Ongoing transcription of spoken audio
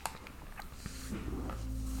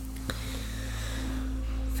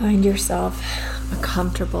Find yourself a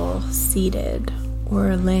comfortable seated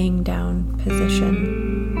or laying down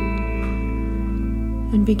position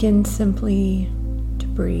and begin simply to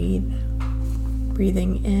breathe,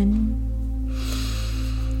 breathing in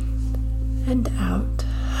and out,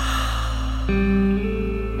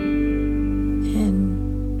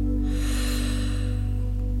 in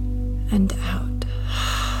and out,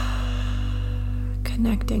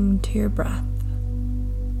 connecting to your breath.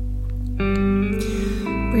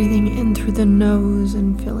 Breathing in through the nose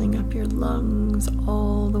and filling up your lungs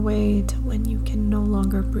all the way to when you can no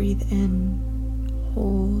longer breathe in,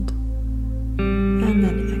 hold, and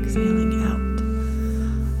then exhaling out.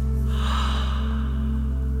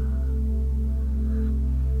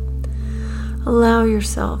 Allow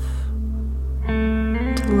yourself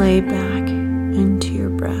to lay back into your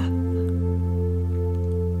breath,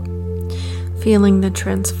 feeling the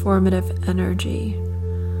transformative energy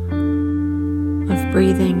of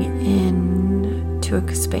breathing in to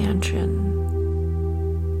expansion,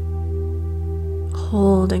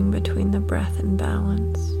 holding between the breath and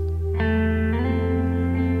balance,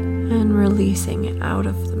 and releasing out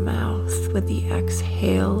of the mouth with the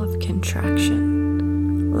exhale of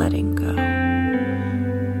contraction, letting go,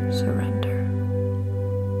 surrender.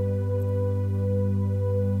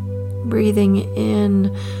 Breathing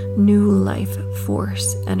in new life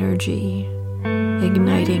force energy,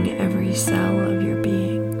 igniting every cell of your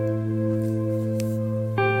being,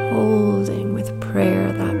 holding with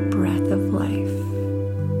prayer that breath of life,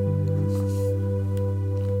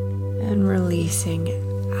 and releasing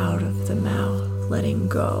out of the mouth, letting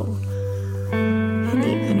go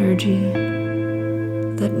any energy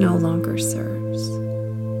that no longer serves.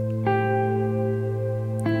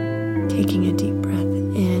 Taking a deep breath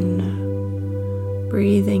in,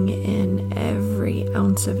 breathing in every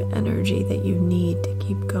ounce of energy that you need to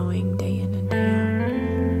keep going day in and day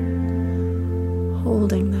out.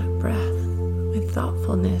 Holding that breath with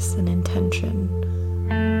thoughtfulness and intention.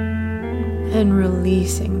 And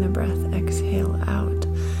releasing the breath exhale out.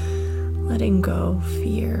 Letting go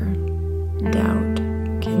fear, doubt,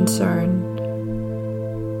 concern.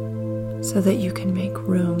 So that you can make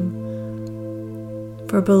room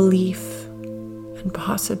for belief and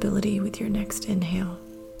possibility with your next inhale.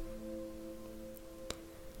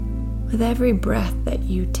 With every breath that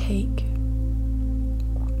you take,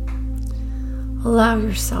 allow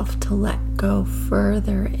yourself to let go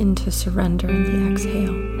further into surrender in the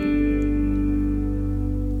exhale,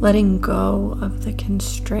 letting go of the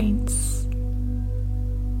constraints,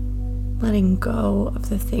 letting go of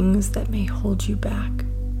the things that may hold you back,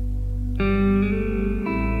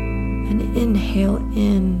 and inhale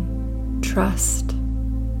in trust.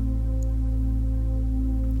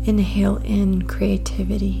 Inhale in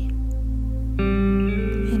creativity.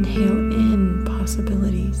 Inhale in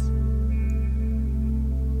possibilities.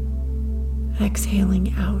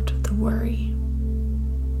 Exhaling out the worry.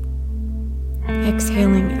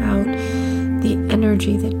 Exhaling out the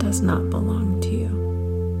energy that does not belong to you.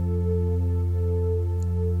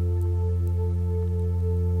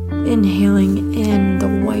 Inhaling in the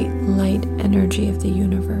white light energy of the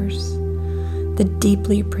universe, the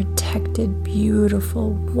deeply protected,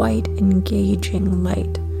 beautiful, white, engaging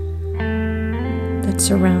light that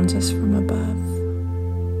surrounds us from above.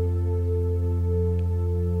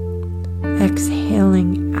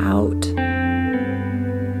 Exhaling out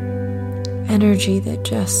energy that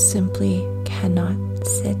just simply cannot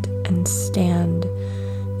sit and stand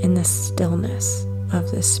in the stillness of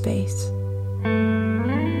this space.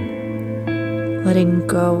 Letting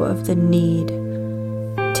go of the need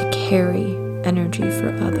to carry energy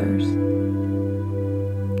for others.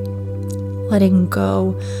 Letting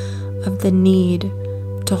go of the need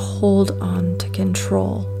to hold on to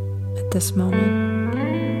control at this moment.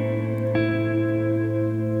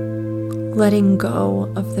 Letting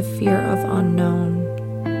go of the fear of unknown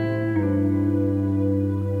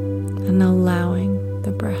and allowing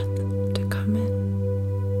the breath to come in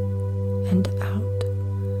and out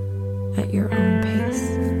at your own pace.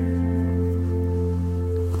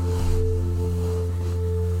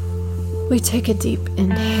 We take a deep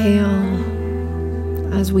inhale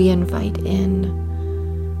as we invite in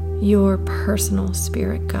your personal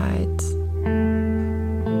spirit guides,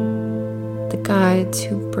 the guides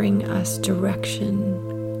who bring us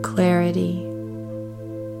direction, clarity,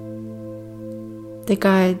 the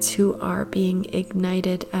guides who are being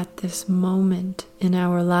ignited at this moment in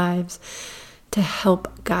our lives to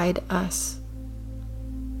help guide us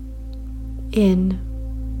in,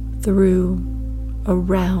 through,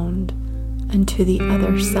 around, and to the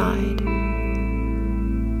other side.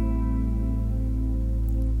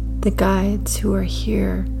 the guides who are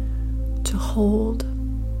here to hold,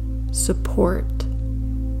 support,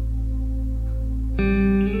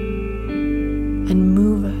 and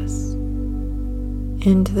move us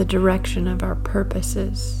into the direction of our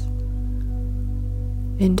purposes,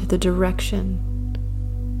 into the direction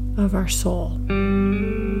of our soul.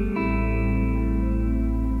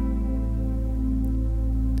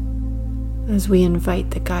 As we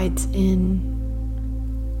invite the guides in,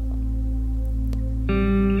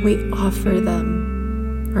 we offer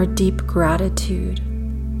them our deep gratitude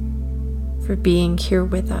for being here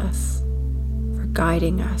with us, for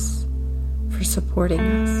guiding us, for supporting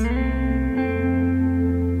us.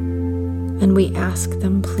 And we ask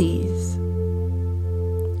them, please,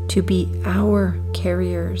 to be our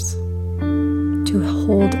carriers, to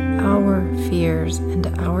hold our fears and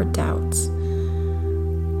our doubts,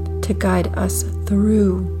 to guide us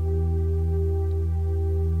through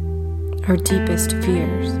our deepest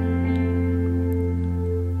fears,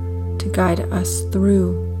 to guide us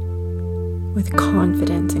through with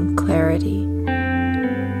confidence and clarity,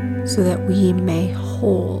 so that we may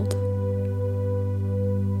hold,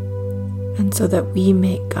 and so that we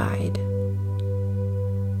may guide,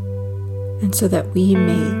 and so that we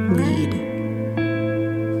may lead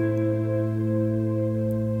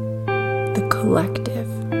the collective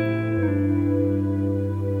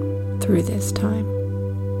through this time.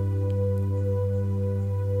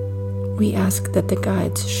 We ask that the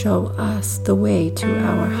guides show us the way to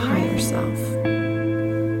our higher self,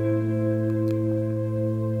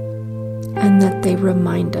 and that they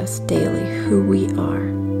remind us daily who we are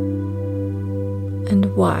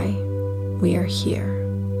and why we are here.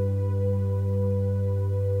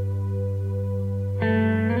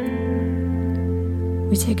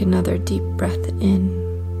 We take another deep breath in,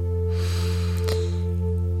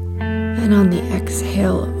 and on the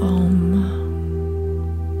exhale, Om.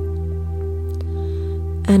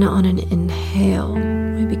 And on an inhale,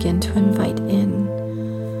 we begin to invite in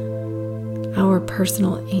our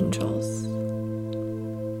personal angels,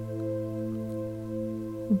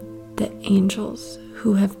 the angels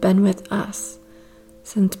who have been with us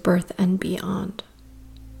since birth and beyond,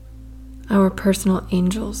 our personal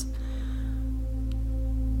angels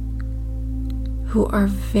who are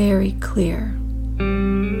very clear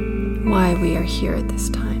why we are here at this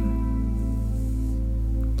time.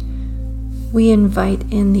 We invite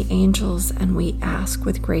in the angels and we ask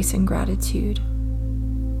with grace and gratitude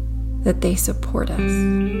that they support us,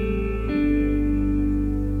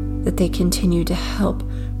 that they continue to help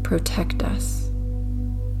protect us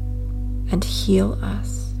and heal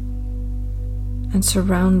us and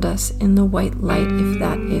surround us in the white light if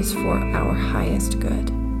that is for our highest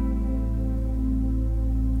good.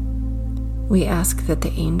 We ask that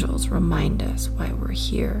the angels remind us why we're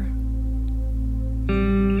here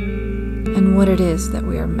and what it is that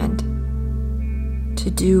we are meant to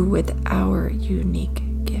do with our unique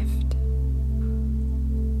gift.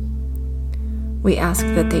 We ask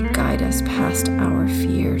that they guide us past our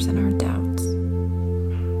fears and our doubts.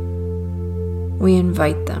 We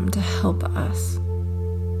invite them to help us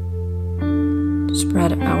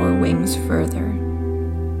spread our wings further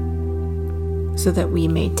so that we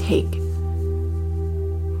may take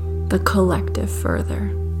the collective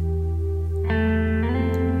further.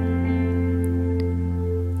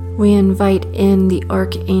 We invite in the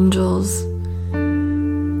archangels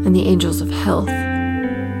and the angels of health,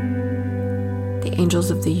 the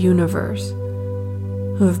angels of the universe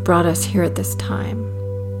who have brought us here at this time.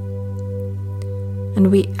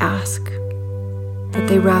 And we ask that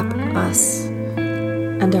they wrap us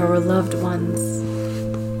and our loved ones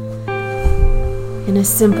in a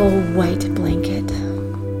simple white blanket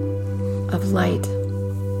of light.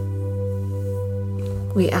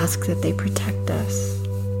 We ask that they protect us,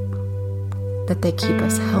 that they keep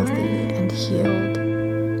us healthy and healed.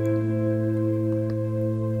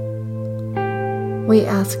 We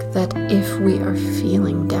ask that if we are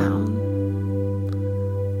feeling down,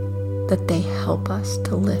 that they help us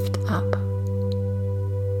to lift up.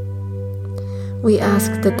 We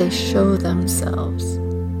ask that they show themselves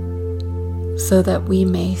so that we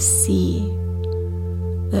may see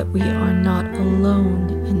that we are not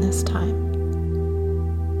alone in this time.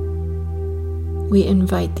 We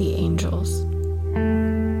invite the angels.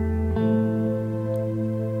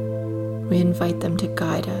 We invite them to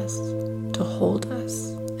guide us, to hold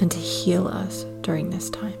us, and to heal us during this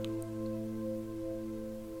time.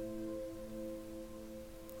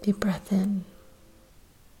 Deep breath in,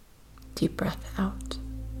 deep breath out.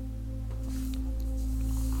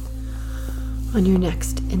 On your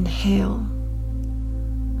next inhale,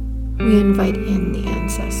 we invite in the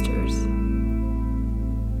ancestors,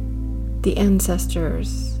 the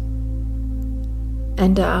ancestors,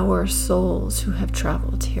 and our souls who have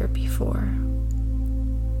traveled here before.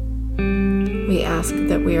 We ask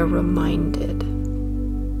that we are reminded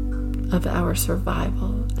of our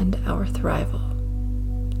survival and our thrival.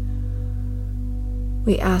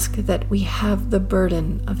 We ask that we have the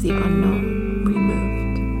burden of the unknown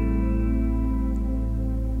removed.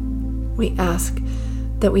 We ask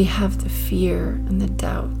that we have the fear and the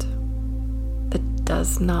doubt that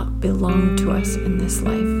does not belong to us in this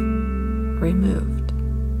life removed.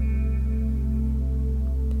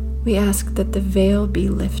 We ask that the veil be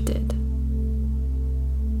lifted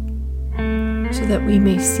so that we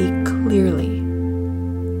may see clearly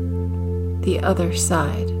the other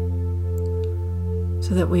side,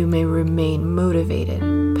 so that we may remain motivated,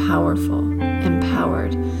 powerful,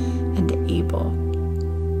 empowered, and able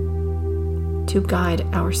to guide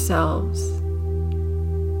ourselves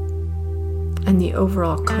and the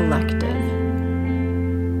overall collective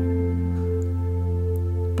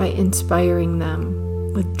by inspiring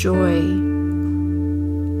them with joy,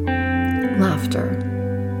 laughter,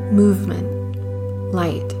 movement,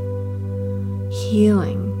 light,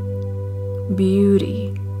 healing,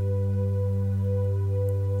 beauty.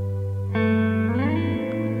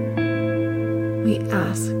 We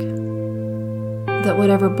ask that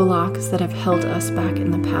whatever blocks that have held us back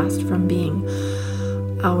in the past from being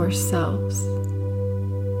ourselves,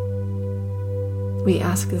 we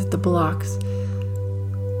ask that the blocks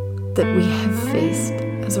that we have faced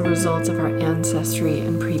as a result of our ancestry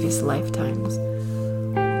and previous lifetimes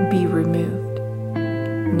be removed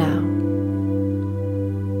now,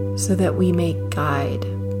 so that we may guide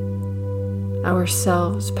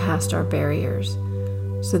ourselves past our barriers,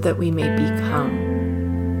 so that we may become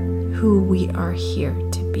who we are here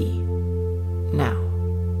to be now.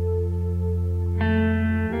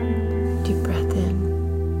 Deep breath in,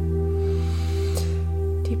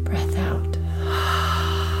 deep breath out.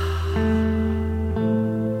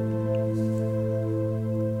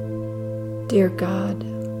 Dear God,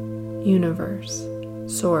 universe,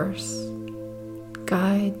 source,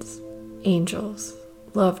 guides, angels,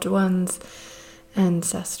 loved ones,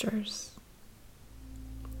 ancestors,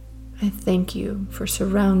 I thank you for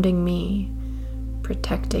surrounding me,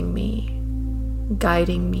 protecting me,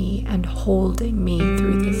 guiding me, and holding me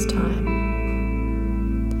through this time.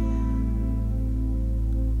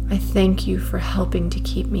 I thank you for helping to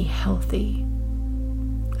keep me healthy.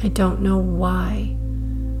 I don't know why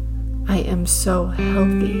I am so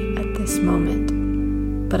healthy at this moment,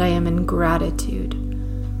 but I am in gratitude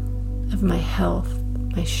of my health,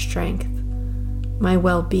 my strength, my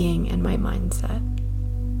well-being, and my mindset.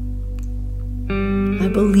 I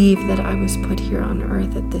believe that I was put here on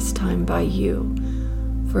earth at this time by you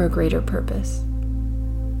for a greater purpose.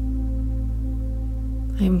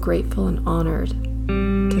 I am grateful and honored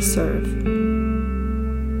to serve.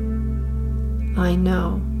 I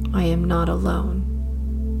know I am not alone.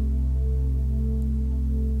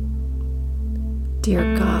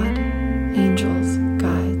 Dear God, angels,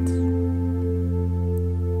 guides,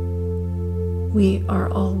 we are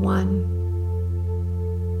all one.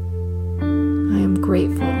 I am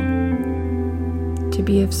grateful to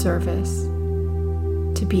be of service,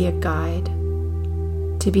 to be a guide,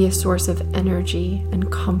 to be a source of energy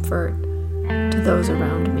and comfort to those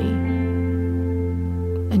around me.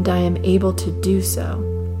 And I am able to do so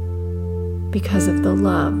because of the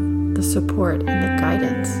love, the support, and the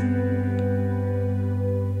guidance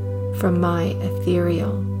from my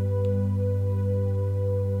ethereal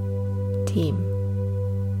team.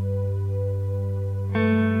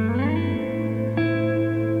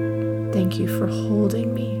 Thank you for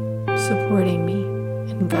holding me, supporting me,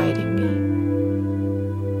 and guiding me.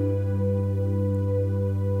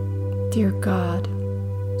 Dear God,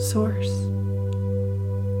 Source,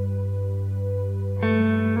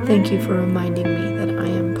 thank you for reminding me that I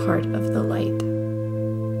am part of the light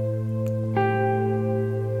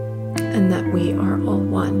and that we are all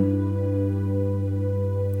one.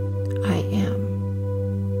 I am.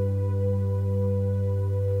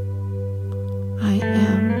 I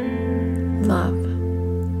am love.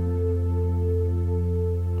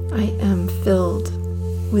 I am filled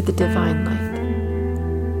with the divine light.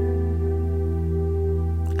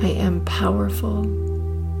 I am powerful.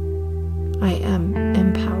 I am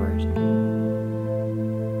empowered.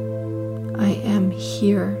 I am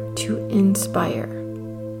here to inspire.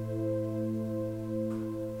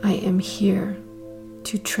 I am here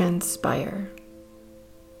to transpire.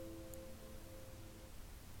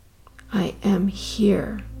 I am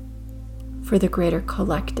here for the greater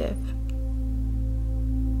collective.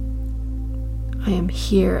 I am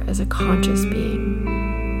here as a conscious being.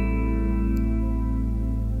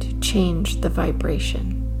 change the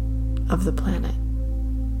vibration of the planet.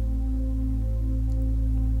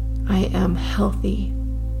 I am healthy.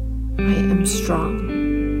 I am strong.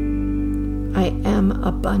 I am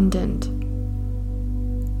abundant.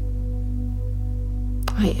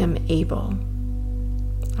 I am able.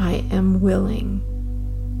 I am willing.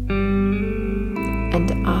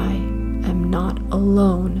 And I am not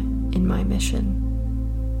alone in my mission.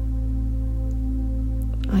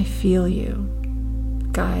 I feel you,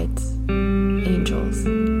 guides, angels,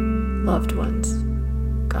 loved ones,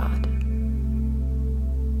 God.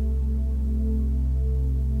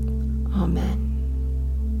 Amen.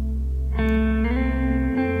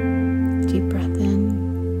 Deep breath in,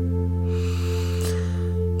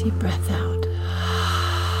 deep breath out.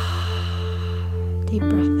 Deep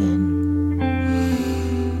breath in,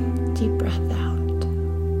 deep breath out.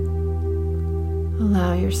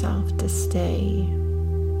 Allow yourself to stay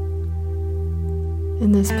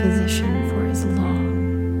in this position for as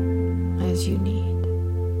long as you need.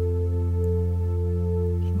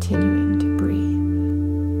 Continuing to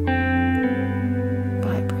breathe,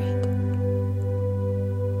 vibrate,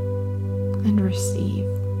 and receive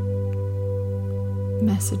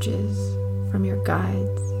messages from your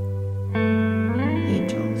guides,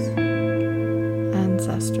 angels,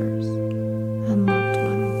 ancestors, and loved